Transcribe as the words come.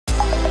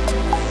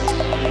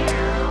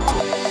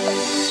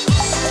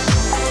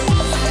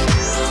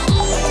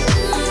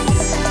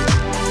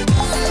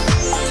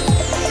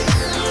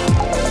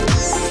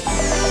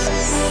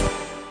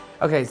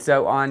Okay,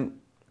 so on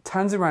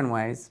tons of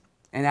runways,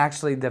 and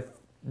actually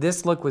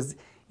this look was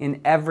in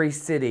every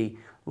city: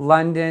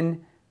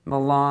 London,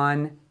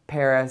 Milan,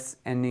 Paris,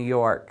 and New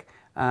York.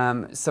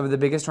 Some of the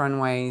biggest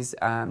runways,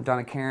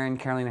 Donna Karan,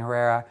 Carolina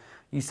Herrera,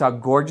 you saw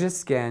gorgeous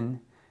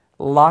skin,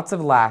 lots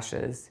of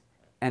lashes,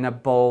 and a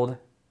bold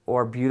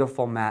or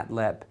beautiful matte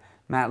lip.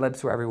 Matte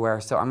lips were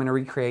everywhere, so I'm going to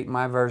recreate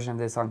my version of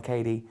this on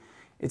Katie.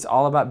 It's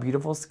all about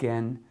beautiful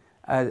skin,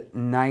 a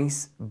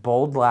nice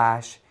bold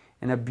lash,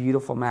 and a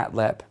beautiful matte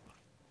lip.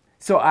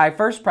 So I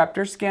first prepped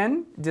her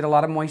skin, did a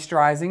lot of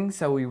moisturizing,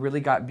 so we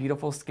really got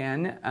beautiful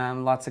skin,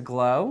 lots of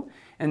glow.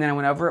 And then I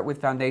went over it with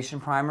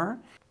foundation primer.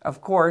 Of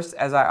course,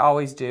 as I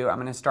always do, I'm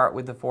going to start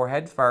with the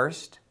forehead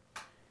first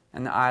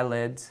and the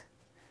eyelids.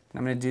 And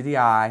I'm going to do the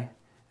eye,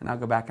 and I'll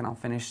go back and I'll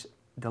finish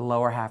the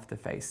lower half of the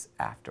face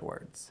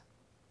afterwards.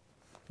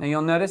 Now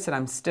you'll notice that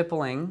I'm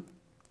stippling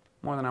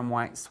more than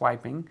I'm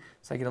swiping,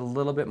 so I get a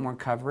little bit more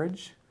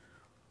coverage.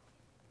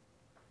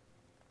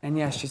 And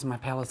yes, she's my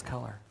palest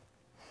color.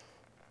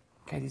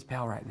 Katie's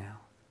pale right now.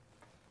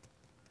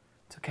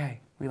 It's okay,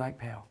 we like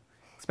pale.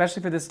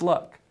 Especially for this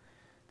look.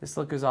 This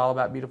look is all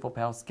about beautiful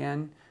pale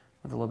skin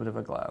with a little bit of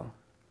a glow.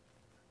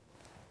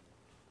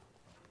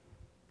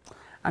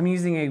 I'm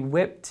using a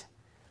whipped,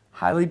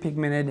 highly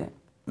pigmented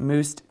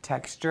mousse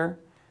texture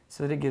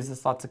so that it gives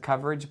us lots of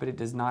coverage, but it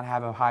does not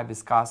have a high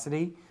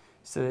viscosity,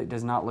 so that it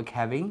does not look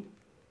heavy.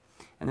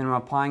 And then I'm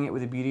applying it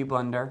with a beauty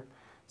blender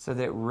so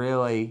that it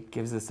really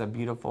gives us a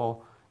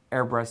beautiful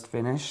airbrushed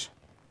finish.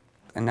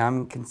 And now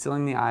I'm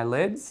concealing the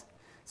eyelids,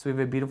 so we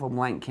have a beautiful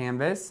blank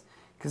canvas,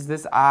 because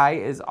this eye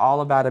is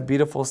all about a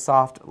beautiful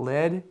soft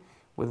lid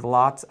with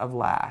lots of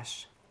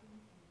lash.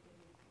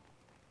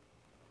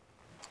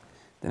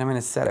 Then I'm going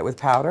to set it with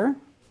powder,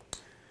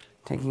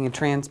 taking a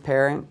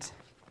transparent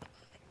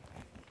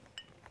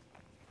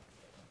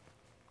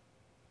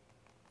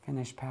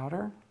finish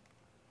powder,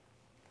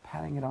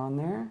 patting it on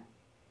there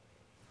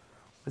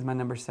with my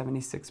number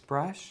 76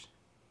 brush,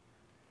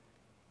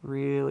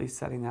 really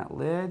setting that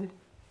lid.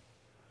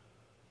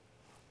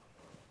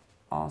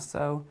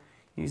 Also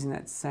using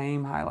that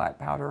same highlight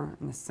powder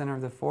in the center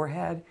of the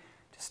forehead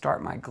to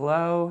start my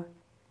glow.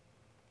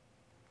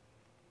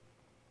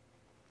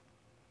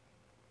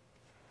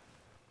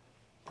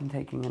 And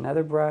taking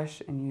another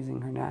brush and using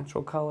her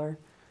natural color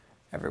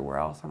everywhere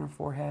else on her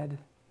forehead.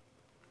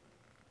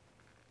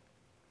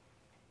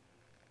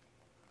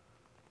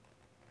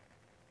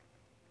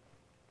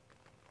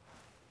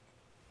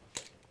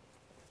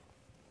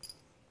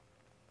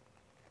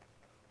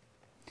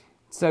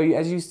 So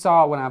as you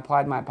saw when I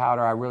applied my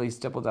powder, I really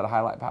stippled that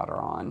highlight powder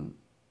on,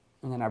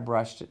 and then I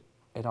brushed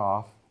it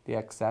off, the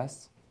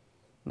excess.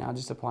 Now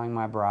just applying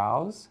my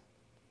brows,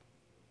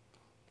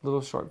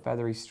 little short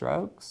feathery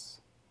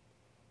strokes,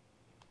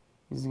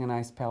 using a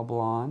nice pale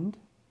blonde,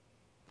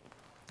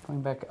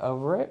 going back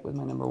over it with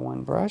my number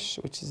 1 brush,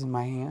 which is in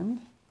my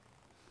hand.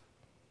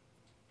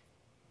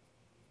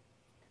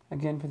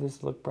 Again, for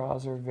this look,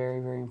 brows are very,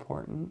 very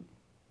important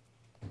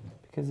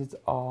because it's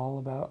all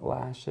about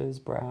lashes,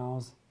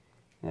 brows,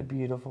 and a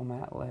beautiful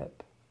matte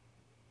lip.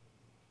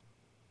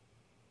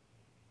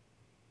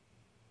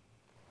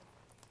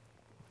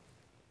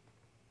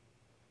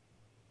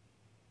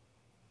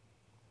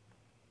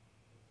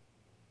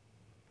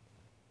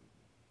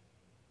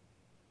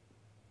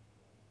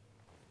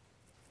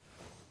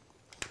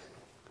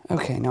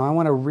 Okay, now I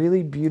want a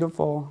really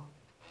beautiful,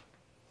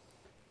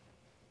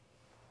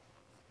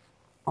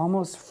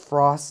 almost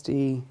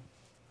frosty,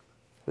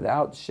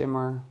 without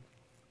shimmer,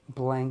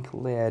 blank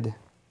lid.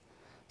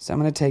 So I'm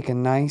going to take a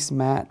nice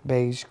matte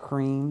beige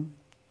cream,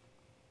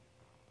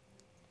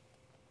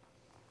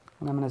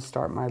 and I'm going to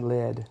start my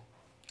lid.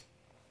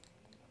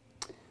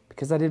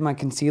 Because I did my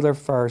concealer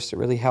first, it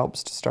really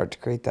helps to start to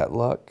create that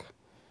look.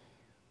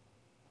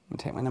 I'm going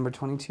to take my number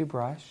 22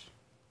 brush,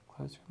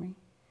 close for me,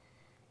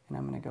 and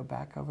I'm going to go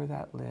back over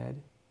that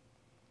lid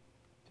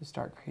to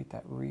start to create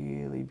that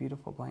really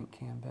beautiful blank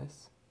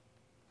canvas.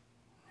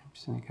 I'm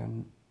just going to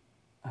go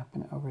up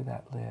and over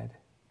that lid.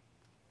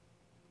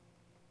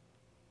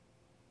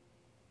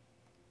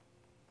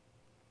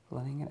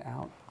 Blending it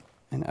out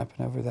and up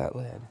and over that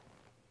lid.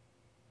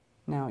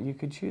 Now you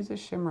could choose a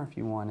shimmer if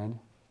you wanted,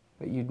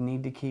 but you'd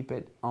need to keep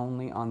it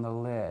only on the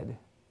lid,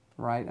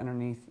 right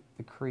underneath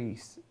the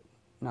crease,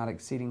 not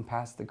exceeding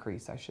past the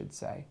crease, I should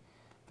say.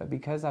 But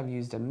because I've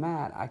used a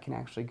matte, I can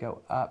actually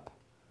go up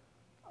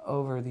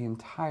over the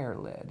entire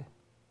lid.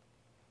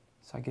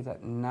 So I get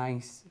that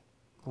nice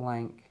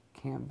blank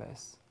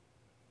canvas.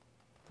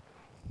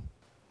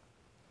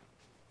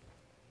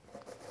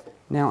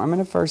 Now I'm going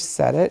to first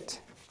set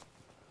it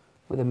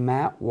with a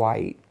matte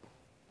white,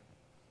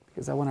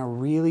 because I want a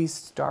really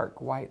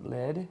stark white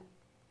lid,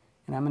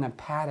 and I'm going to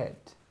pat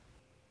it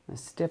and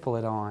stipple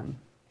it on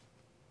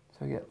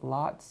so I get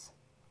lots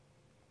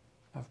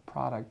of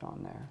product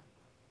on there.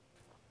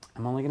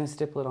 I'm only going to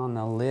stipple it on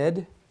the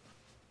lid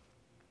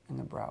and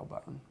the brow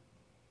bone.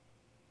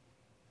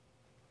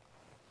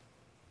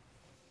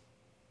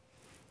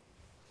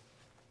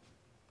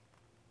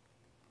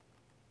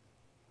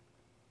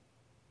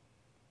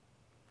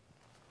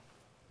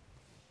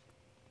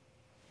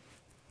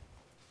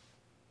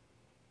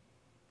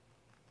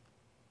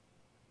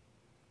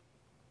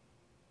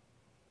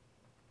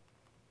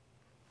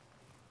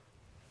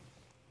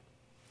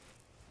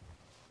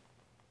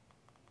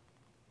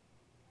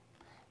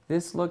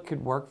 This look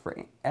could work for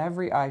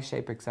every eye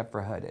shape except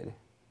for hooded.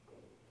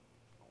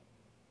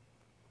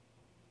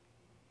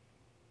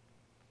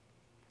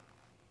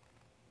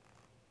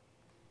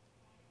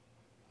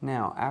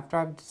 Now, after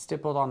I've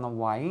stippled on the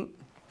white,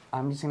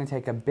 I'm just going to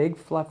take a big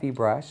fluffy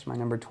brush, my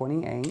number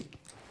 28,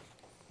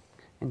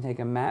 and take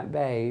a matte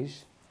beige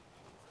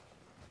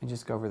and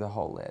just go over the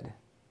whole lid.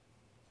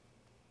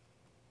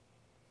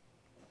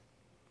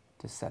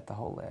 To set the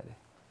whole lid.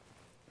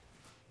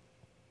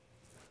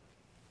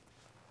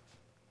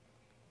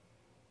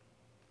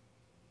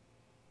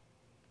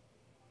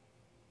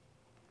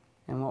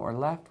 And what we're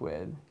left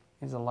with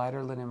is a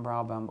lighter linen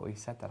brow bone, but we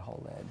set that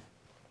whole lid.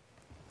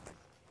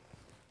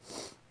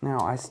 Now,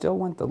 I still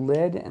want the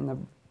lid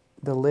and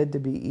the lid to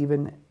be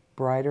even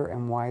brighter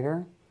and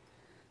whiter.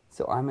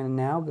 So I'm going to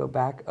now go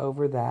back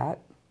over that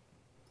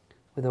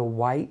with a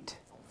white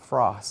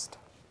frost.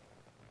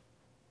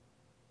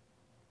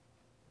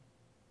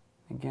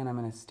 Again, I'm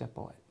going to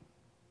stipple it.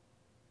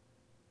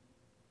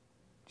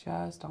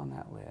 Just on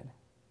that lid.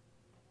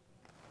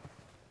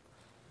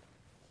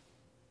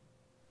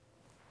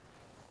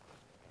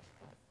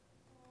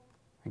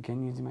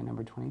 Again, using my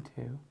number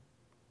 22.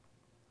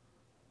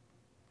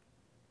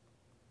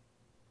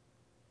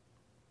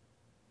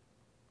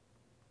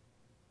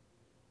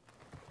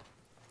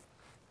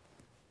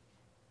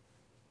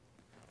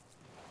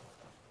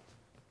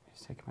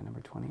 Just take my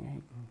number 28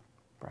 and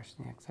brush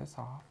the excess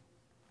off.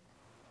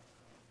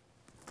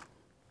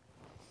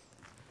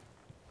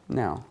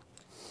 Now,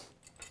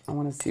 I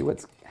want to see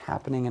what's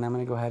happening, and I'm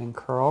going to go ahead and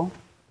curl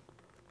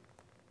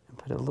and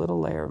put a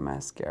little layer of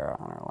mascara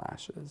on our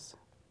lashes.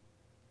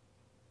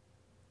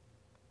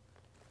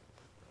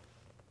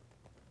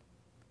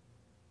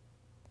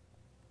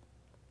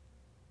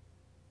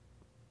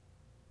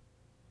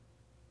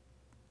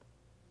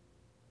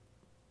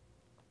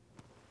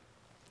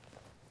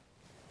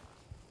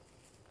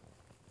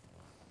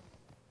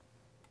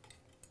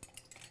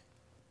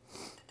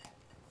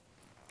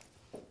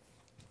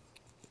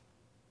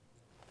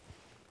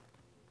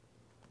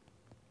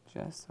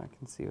 Just so I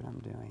can see what I'm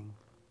doing.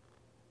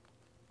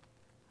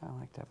 I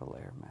like to have a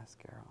layer of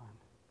mascara on.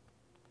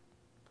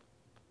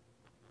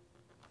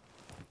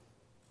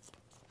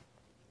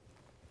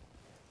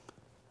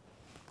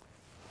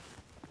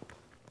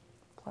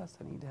 Plus,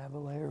 I need to have a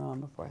layer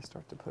on before I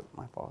start to put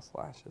my false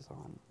lashes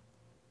on.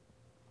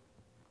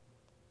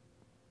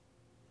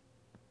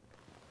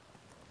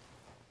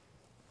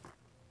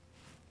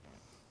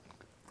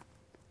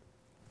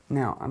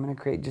 Now, I'm going to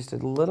create just a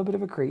little bit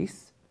of a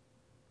crease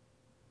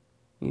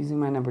using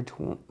my number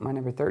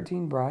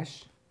 13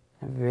 brush,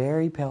 a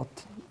very pale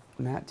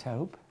matte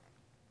taupe.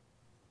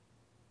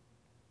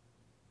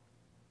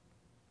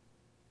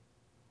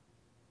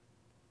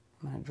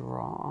 I'm going to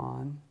draw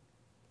on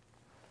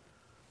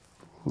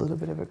a little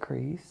bit of a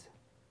crease.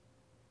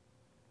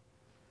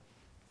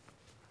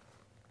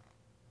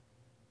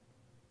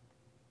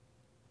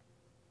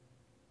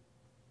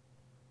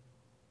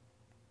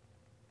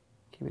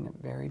 Keeping it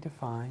very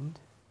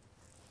defined.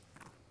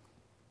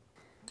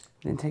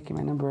 Then taking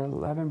my number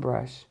 11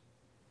 brush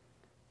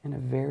in a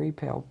very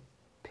pale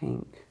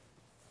pink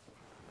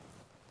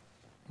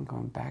and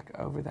going back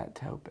over that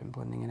taupe and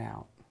blending it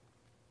out.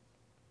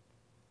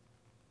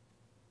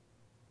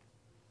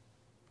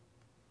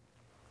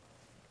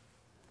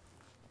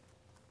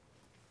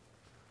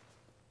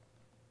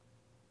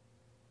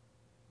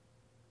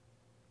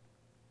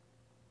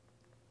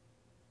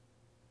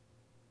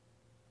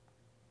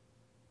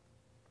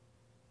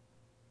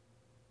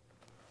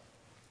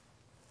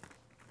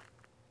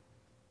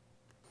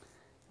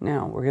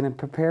 Now, we're going to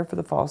prepare for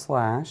the false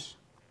lash.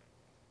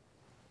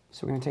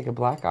 So we're going to take a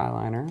black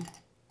eyeliner.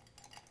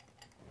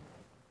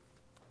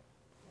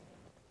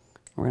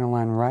 We're going to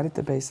line right at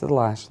the base of the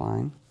lash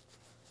line.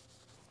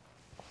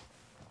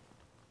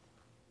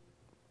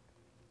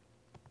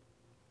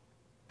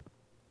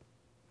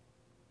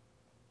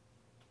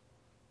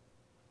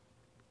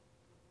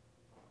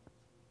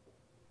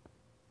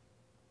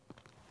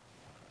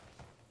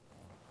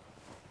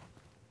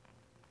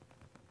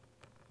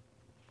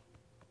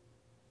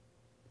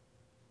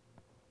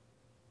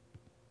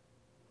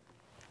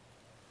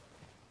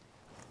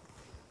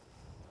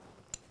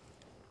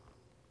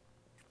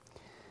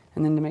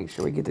 And then to make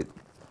sure we get the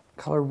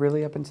color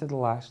really up into the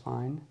lash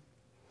line,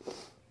 I'm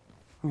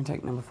going to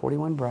take number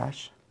 41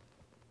 brush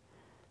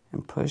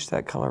and push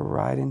that color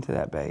right into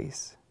that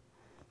base,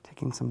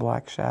 taking some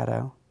black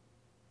shadow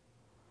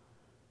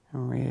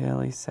and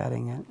really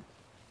setting it.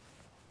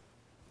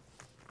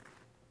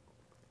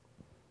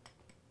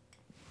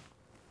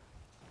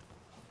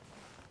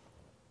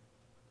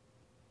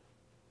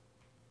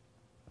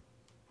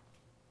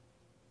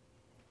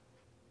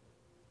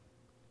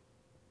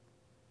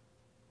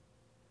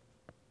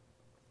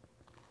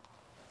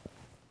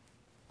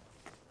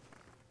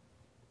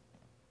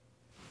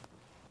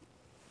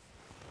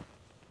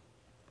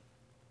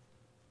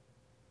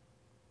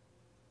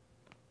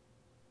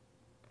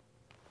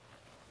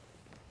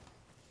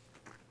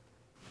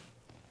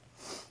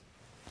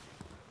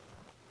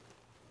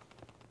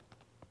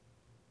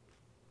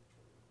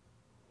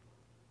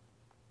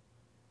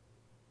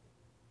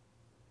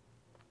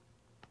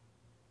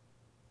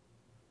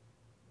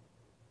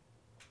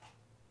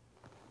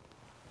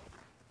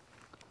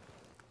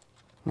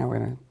 Now we're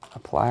going to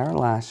apply our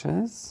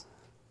lashes.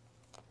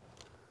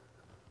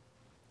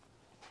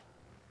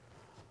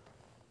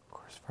 Of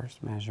course,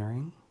 first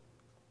measuring.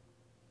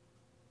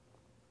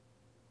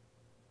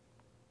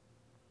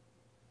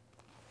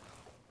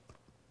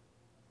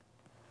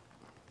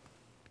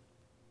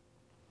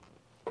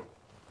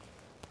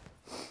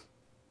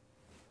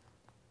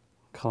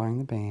 Coloring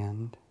the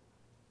band.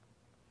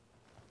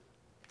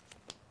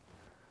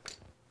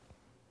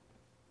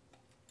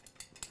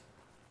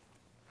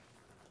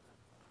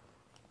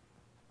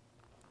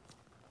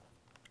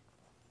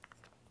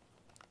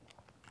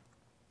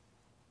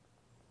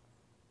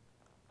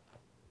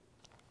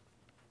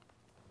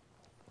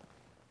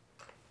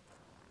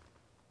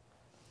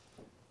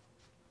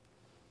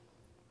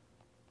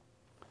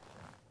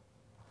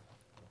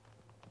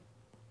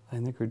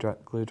 Letting the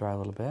glue dry a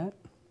little bit.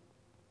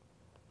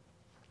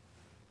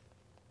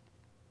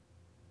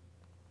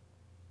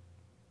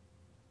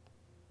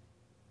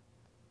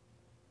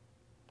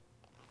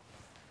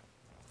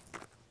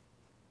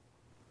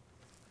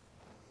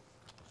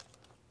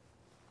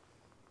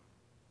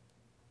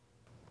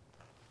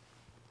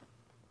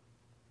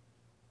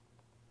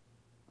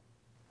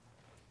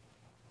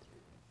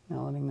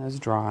 Now letting those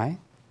dry.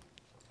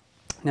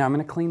 Now I'm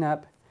going to clean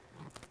up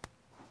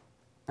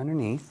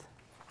underneath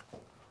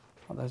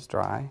while those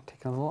dry.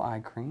 Take a little eye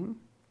cream.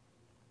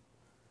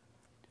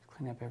 Just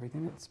clean up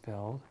everything that's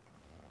spilled.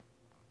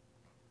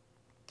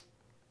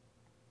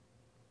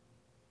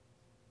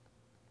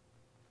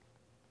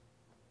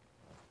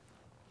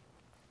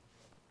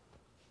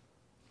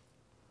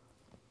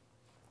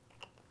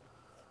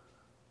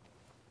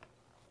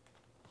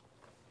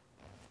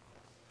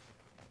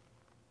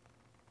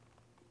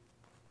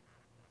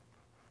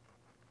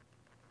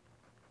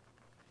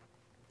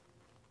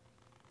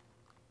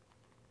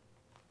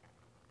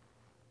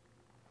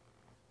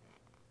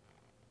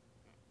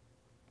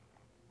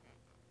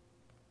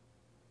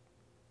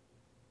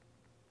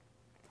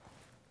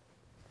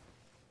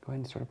 Go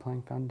ahead and start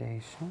applying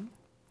foundation.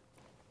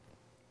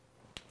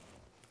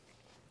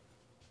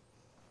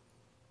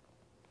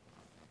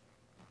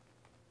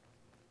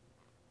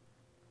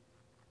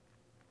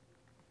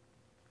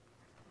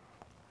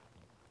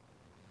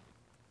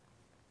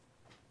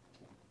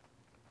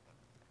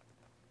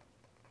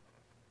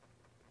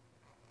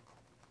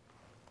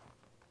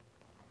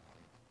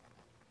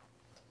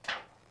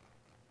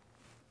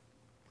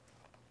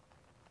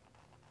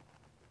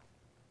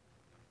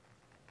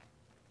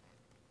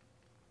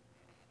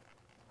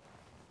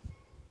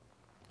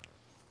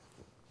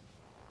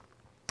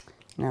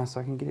 Now,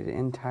 so I can get it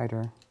in tighter,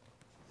 I'm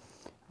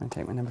going to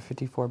take my number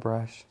 54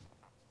 brush,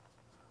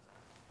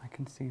 my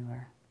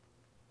concealer.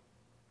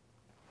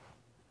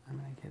 I'm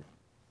going to get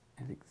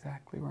it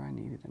exactly where I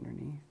need it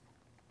underneath.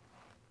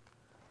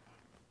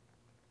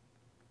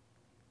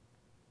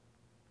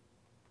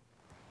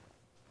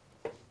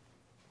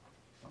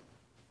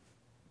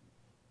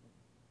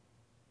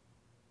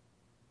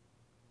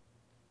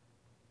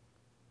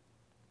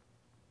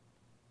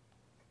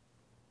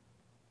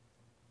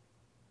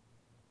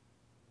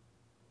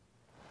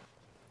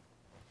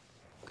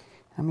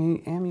 I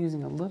am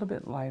using a little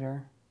bit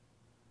lighter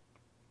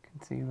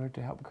concealer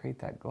to help create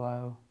that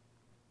glow.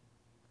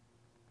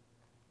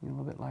 A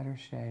little bit lighter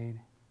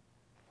shade.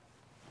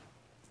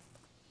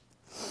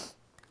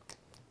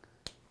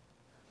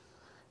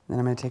 Then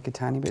I'm going to take a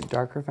tiny bit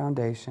darker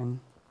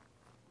foundation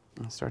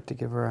and start to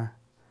give her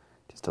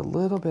just a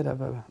little bit of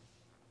a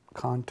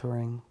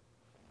contouring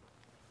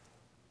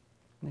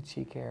in the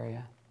cheek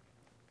area.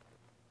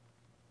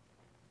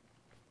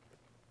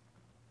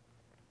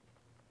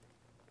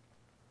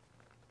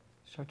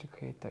 Start to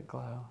create that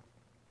glow.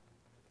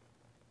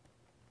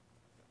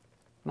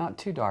 Not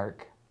too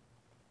dark,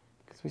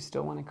 because we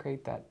still want to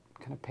create that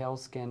kind of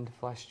pale-skinned,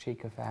 flush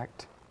cheek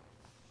effect.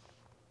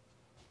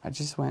 I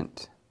just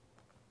went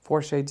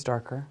 4 shades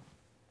darker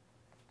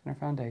in our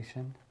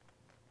foundation.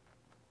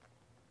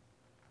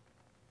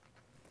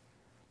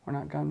 We're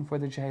not going for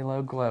the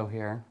J-Lo glow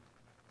here.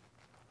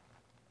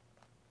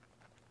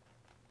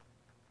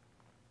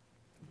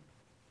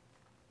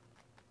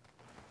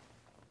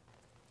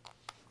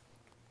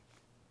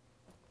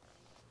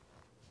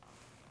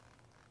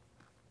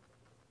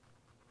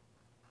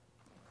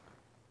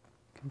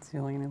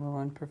 Concealing any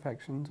little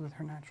imperfections with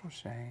her natural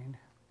shade.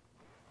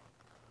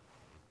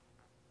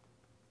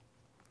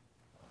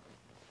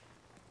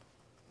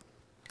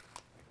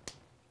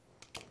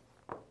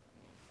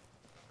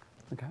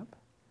 Look up.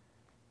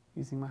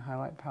 Using my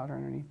highlight powder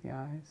underneath the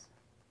eyes.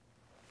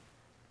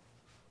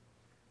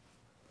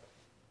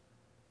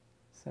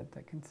 Set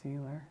that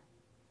concealer.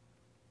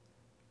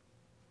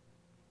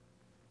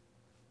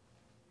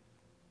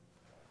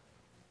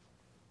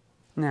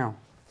 Now,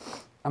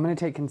 I'm going to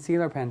take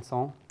concealer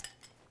pencil,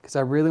 because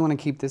I really want to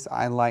keep this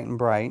eye light and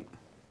bright.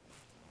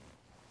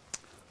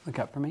 Look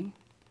up for me.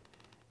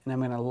 And I'm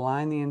going to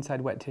line the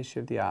inside wet tissue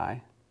of the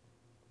eye.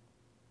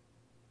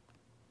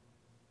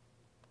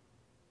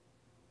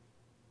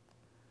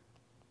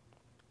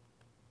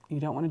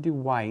 You don't want to do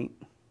white.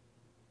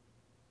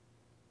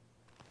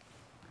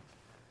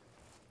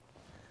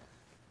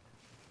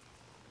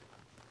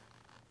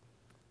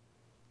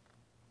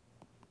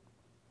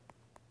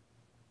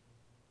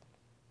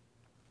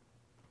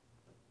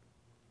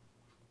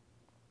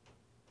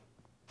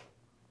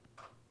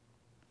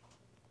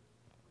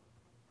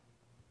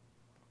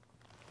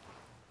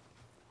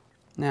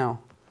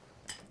 Now,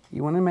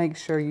 you want to make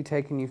sure you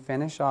take and you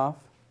finish off.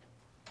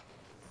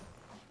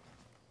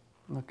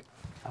 Look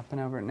up and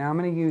over. Now I'm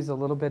going to use a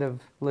little bit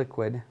of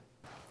liquid.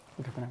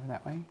 Look up and over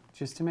that way,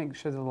 just to make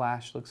sure the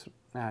lash looks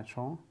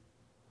natural.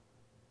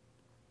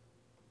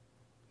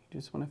 You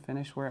just want to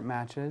finish where it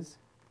matches.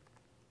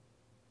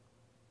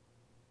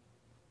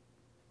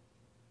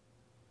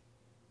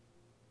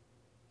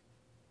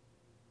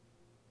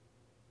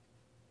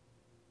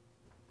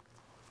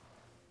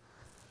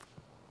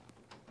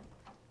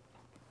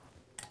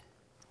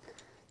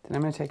 Then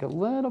I'm going to take a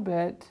little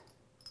bit,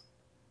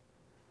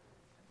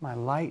 my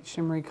light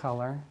shimmery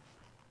color,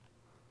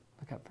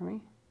 look up for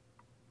me.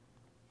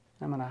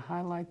 I'm going to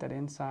highlight that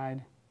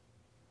inside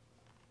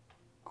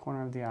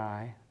corner of the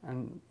eye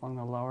and along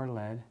the lower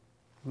lid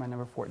with my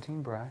number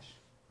 14 brush.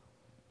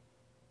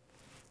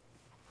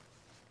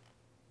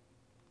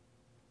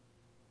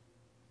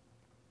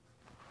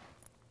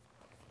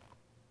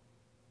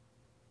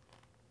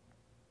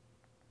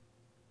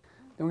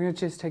 Then we're going to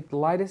just take the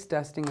lightest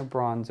dusting of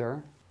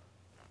bronzer.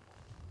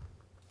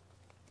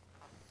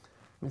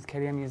 Miss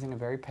Katie, I'm using a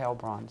very pale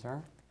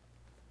bronzer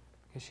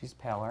because she's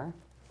paler.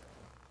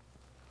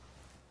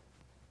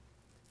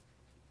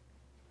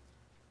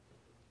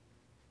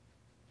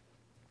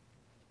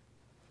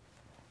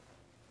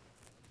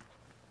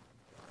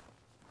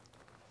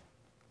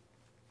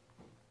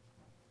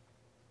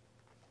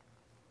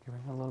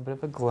 Giving her a little bit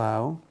of a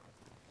glow.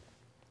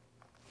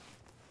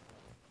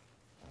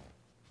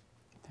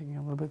 Taking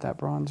a little bit of that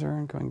bronzer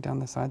and going down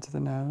the sides of the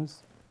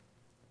nose.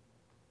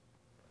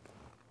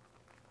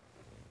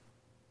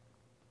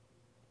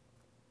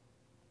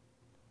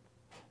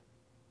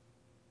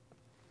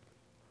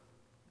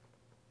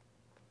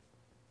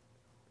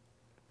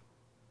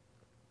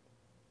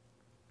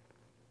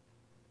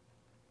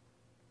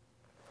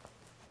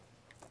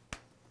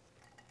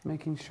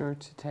 Making sure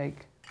to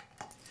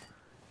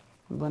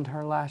blend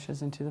her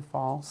lashes into the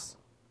false.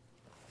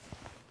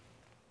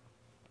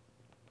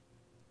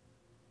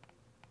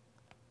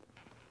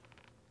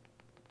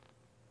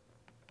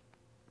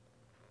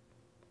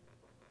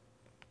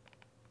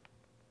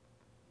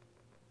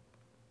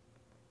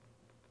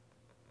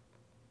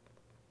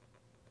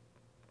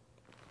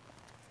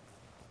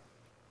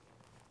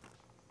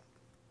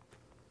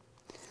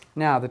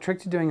 Now, the trick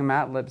to doing a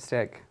matte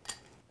lipstick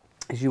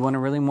is you want to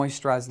really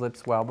moisturize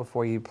lips well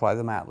before you apply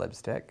the matte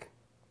lipstick.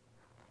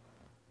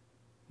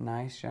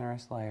 Nice,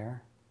 generous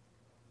layer.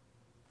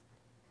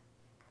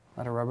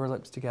 Let her rub her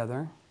lips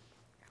together.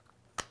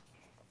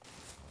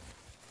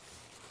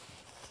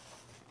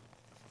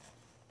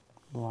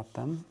 Blot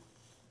them.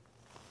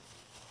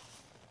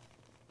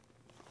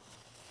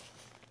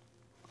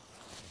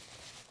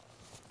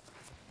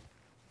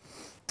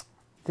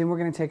 Then we're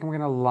going to take and we're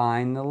going to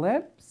line the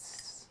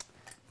lips.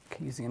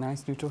 Okay, using a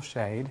nice neutral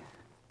shade.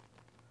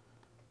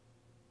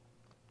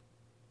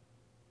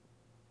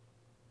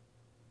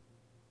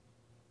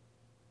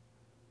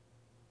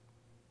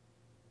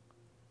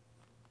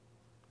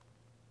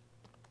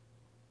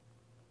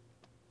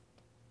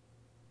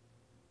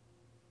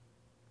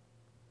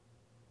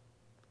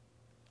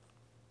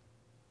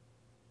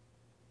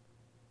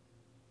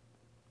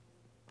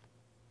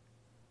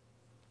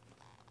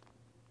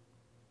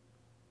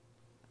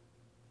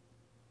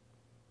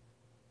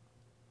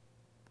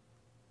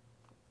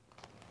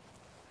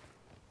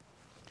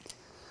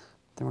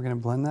 Then we're going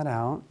to blend that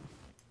out.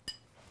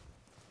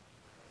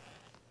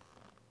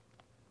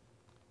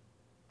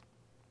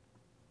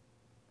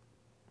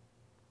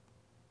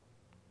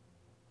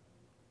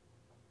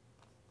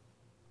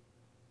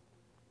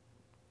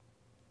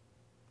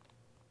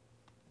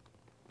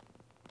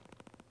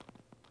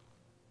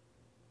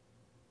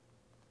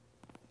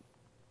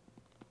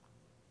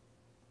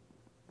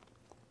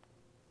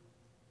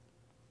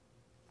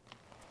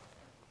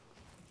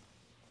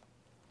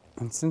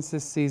 And since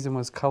this season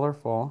was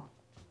colorful,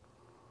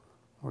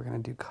 we're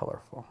going to do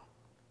colorful.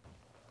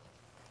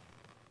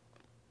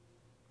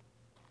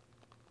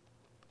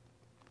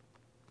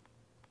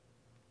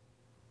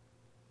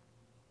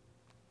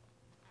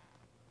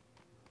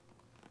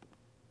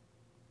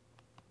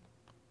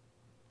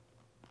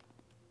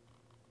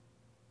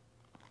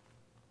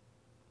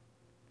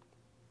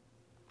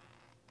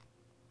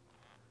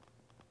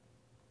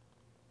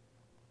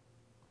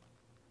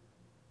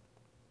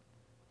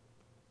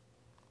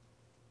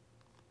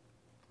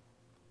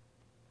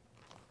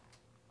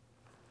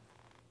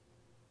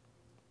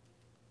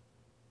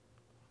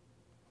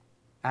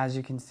 As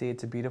you can see,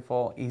 it's a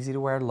beautiful, easy to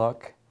wear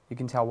look. You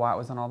can tell why it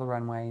was on all the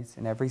runways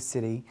in every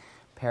city.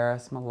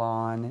 Paris,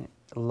 Milan,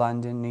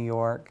 London, New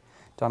York,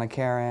 Donna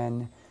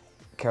Karan,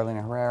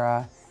 Carolina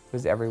Herrera, it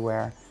was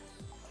everywhere.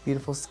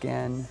 Beautiful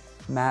skin,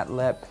 matte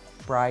lip,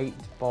 bright,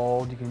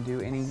 bold. You can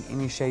do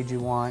any shade you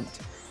want.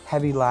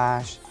 Heavy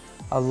lash,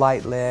 a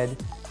light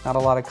lid, not a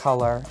lot of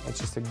color. It's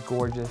just a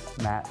gorgeous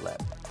matte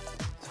lip.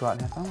 So go out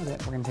and have fun with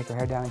it. We're gonna take our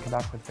hair down and come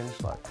back with a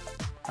finished look.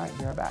 All right,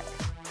 be right back.